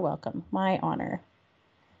are so welcome. My honor.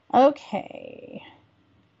 Okay.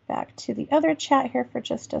 Back to the other chat here for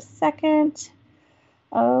just a second.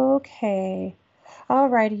 Okay.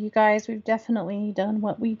 Alrighty, you guys, we've definitely done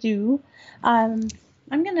what we do. I'm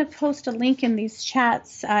going to post a link in these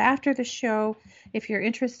chats after the show if you're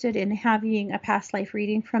interested in having a past life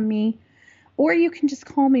reading from me, or you can just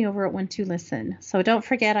call me over at When to Listen. So don't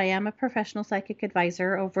forget, I am a professional psychic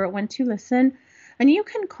advisor over at When to Listen, and you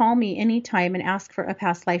can call me anytime and ask for a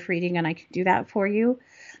past life reading, and I can do that for you.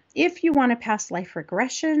 If you want a past life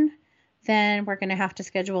regression, then we're going to have to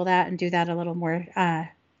schedule that and do that a little more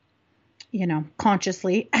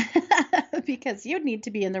consciously because you'd need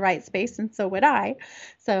to be in the right space and so would I.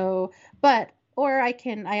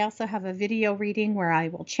 I also have a video reading where I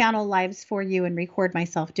will channel lives for you and record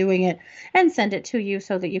myself doing it and send it to you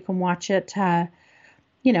so that you can watch it,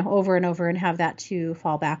 over and over and have that to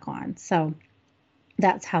fall back on. So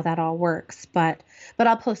that's how that all works. But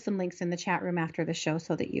I'll post some links in the chat room after the show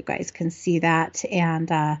so that you guys can see that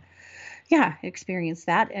and, experience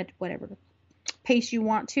that at whatever pace you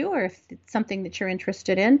want to, or if it's something that you're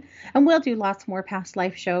interested in. And we'll do lots more past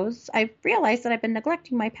life shows. I've realized that I've been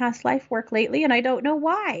neglecting my past life work lately, and I don't know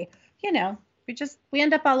why. We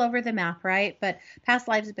end up all over the map, right? But past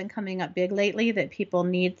lives have been coming up big lately that people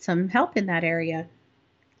need some help in that area.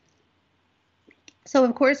 So,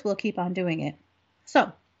 of course, we'll keep on doing it.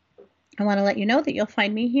 So, I want to let you know that you'll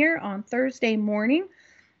find me here on Thursday morning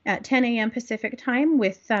at 10 a.m. Pacific time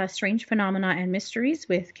with Strange Phenomena and Mysteries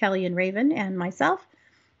with Kelly and Raven and myself.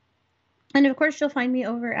 And of course, you'll find me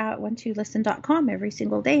over at one2listen.com every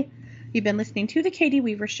single day. You've been listening to The Katie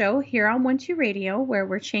Weaver Show here on One2 Radio, where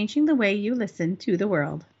we're changing the way you listen to the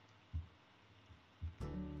world.